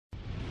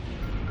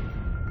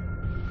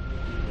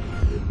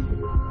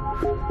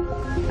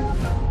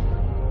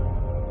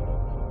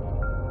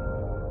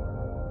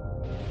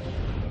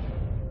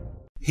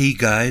Hey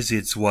guys,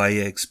 it's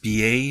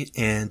YXBA,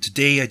 and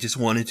today I just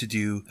wanted to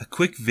do a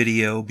quick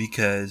video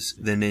because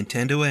the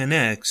Nintendo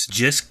NX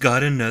just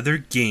got another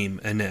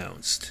game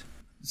announced.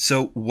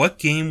 So what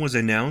game was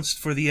announced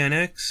for the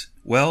NX?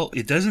 Well,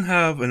 it doesn't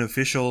have an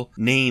official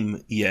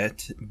name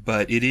yet,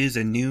 but it is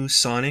a new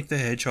Sonic the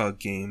Hedgehog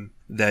game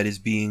that is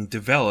being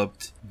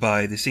developed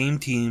by the same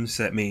teams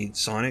that made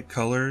Sonic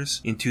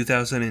Colors in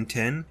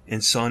 2010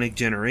 and Sonic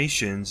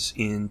Generations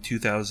in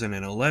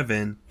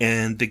 2011,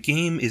 and the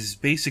game is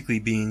basically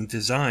being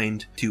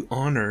designed to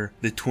honor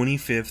the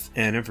 25th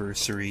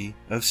anniversary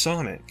of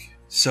Sonic.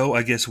 So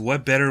I guess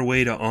what better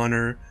way to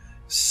honor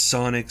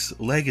Sonic's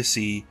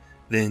legacy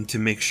than to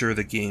make sure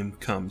the game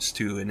comes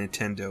to a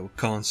Nintendo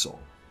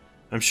console.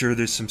 I'm sure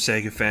there's some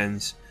Sega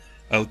fans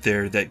out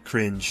there that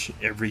cringe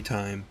every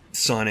time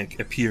Sonic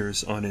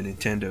appears on a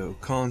Nintendo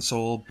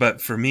console, but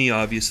for me,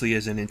 obviously,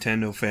 as a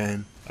Nintendo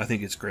fan, I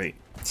think it's great.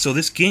 So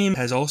this game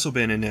has also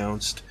been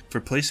announced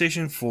for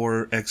PlayStation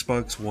 4,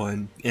 Xbox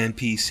One, and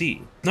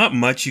PC. Not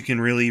much you can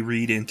really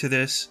read into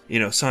this. You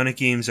know, Sonic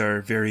games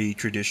are very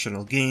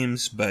traditional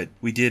games, but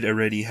we did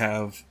already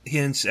have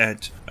hints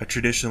at a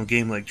traditional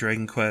game like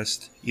Dragon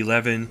Quest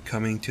XI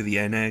coming to the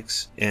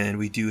NX, and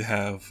we do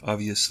have,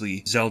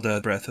 obviously,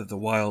 Zelda Breath of the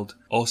Wild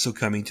also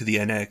coming to the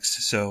NX,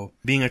 so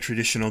being a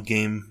traditional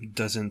game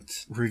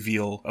doesn't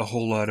reveal a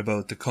whole lot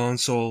about the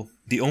console.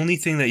 The only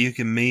thing that you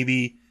can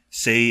maybe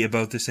say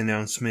about this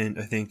announcement,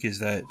 I think, is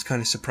that it's kind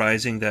of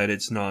surprising that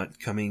it's not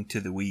coming to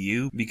the Wii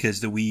U,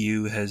 because the Wii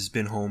U has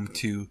been home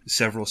to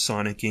several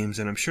Sonic games,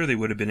 and I'm sure they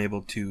would have been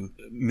able to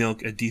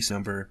milk a decent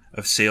number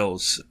of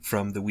sales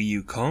from the Wii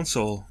U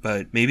console,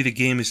 but maybe the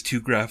game is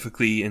too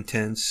graphically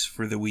intense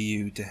for the Wii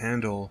U to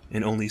handle,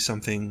 and only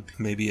something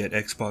maybe at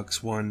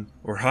Xbox One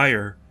or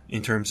higher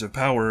in terms of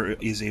power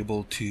is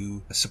able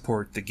to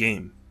support the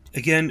game.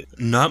 Again,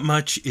 not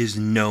much is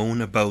known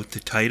about the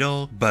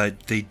title,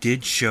 but they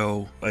did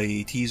show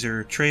a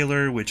teaser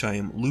trailer, which I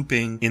am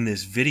looping in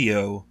this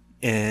video,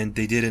 and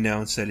they did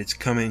announce that it's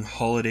coming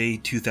holiday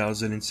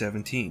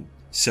 2017.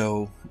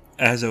 So,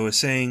 as I was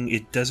saying,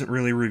 it doesn't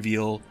really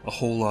reveal a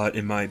whole lot,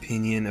 in my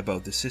opinion,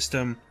 about the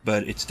system,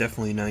 but it's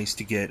definitely nice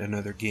to get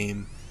another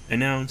game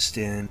announced,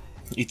 and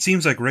it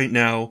seems like right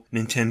now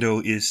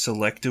Nintendo is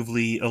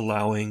selectively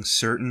allowing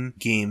certain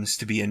games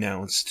to be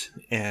announced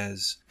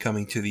as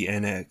coming to the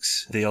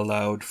NX. They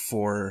allowed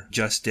for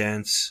Just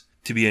Dance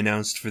to be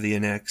announced for the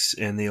NX,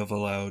 and they have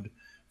allowed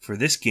for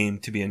this game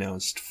to be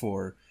announced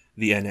for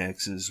the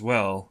NX as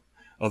well.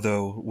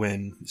 Although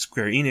when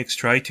Square Enix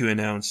tried to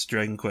announce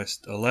Dragon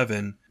Quest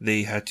XI,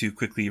 they had to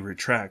quickly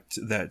retract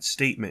that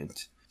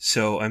statement.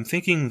 So I'm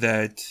thinking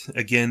that,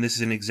 again, this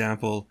is an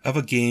example of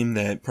a game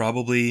that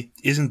probably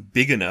isn't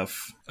big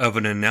enough of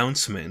an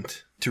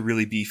announcement to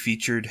really be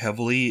featured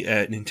heavily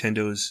at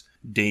Nintendo's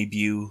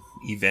debut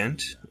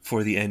event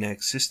for the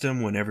NX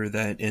system, whenever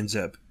that ends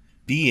up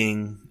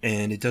being,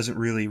 and it doesn't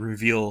really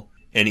reveal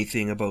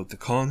anything about the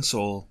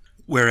console.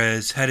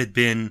 Whereas had it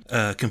been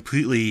a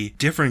completely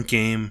different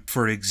game,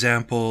 for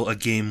example, a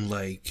game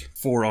like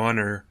For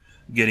Honor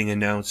getting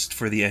announced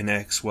for the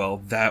NX, well,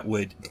 that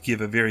would give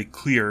a very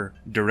clear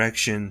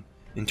direction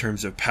in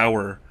terms of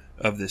power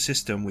of the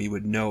system. We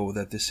would know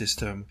that the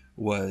system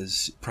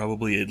was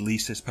probably at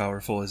least as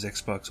powerful as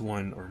Xbox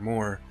One or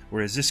more.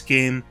 Whereas this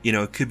game, you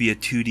know, it could be a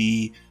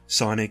 2D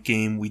Sonic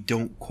game. We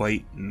don't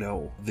quite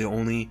know. The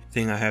only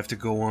thing I have to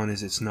go on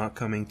is it's not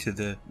coming to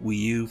the Wii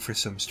U for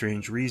some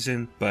strange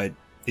reason, but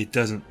it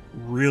doesn't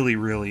really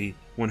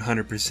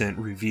 100%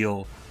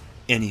 reveal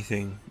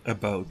anything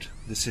about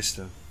the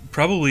system.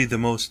 Probably the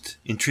most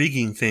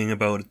intriguing thing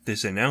about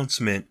this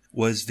announcement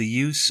was the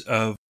use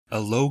of a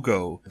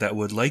logo that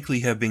would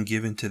likely have been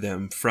given to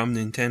them from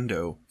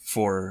Nintendo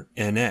for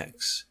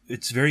NX.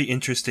 It's very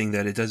interesting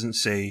that it doesn't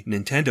say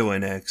Nintendo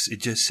NX,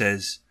 it just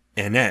says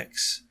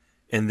NX.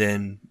 And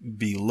then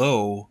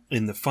below,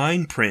 in the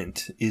fine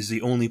print, is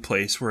the only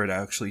place where it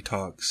actually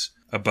talks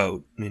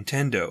about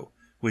Nintendo,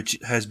 which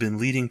has been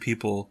leading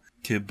people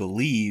to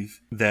believe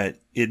that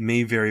it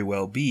may very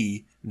well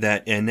be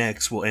that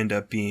NX will end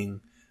up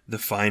being the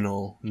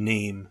final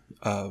name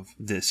of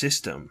the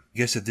system. I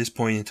guess at this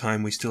point in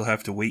time we still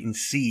have to wait and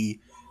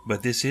see,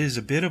 but this is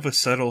a bit of a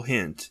subtle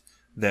hint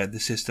that the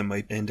system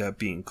might end up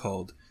being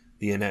called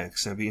the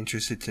NX. I'd be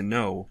interested to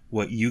know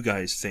what you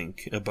guys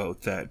think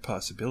about that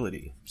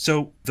possibility.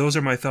 So those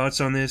are my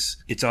thoughts on this.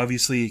 It's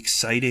obviously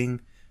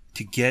exciting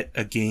to get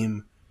a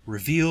game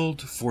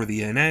revealed for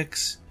the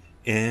NX,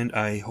 and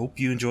I hope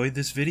you enjoyed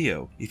this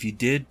video. If you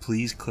did,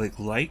 please click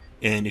like,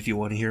 and if you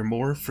want to hear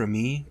more from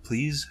me,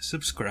 please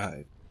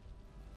subscribe.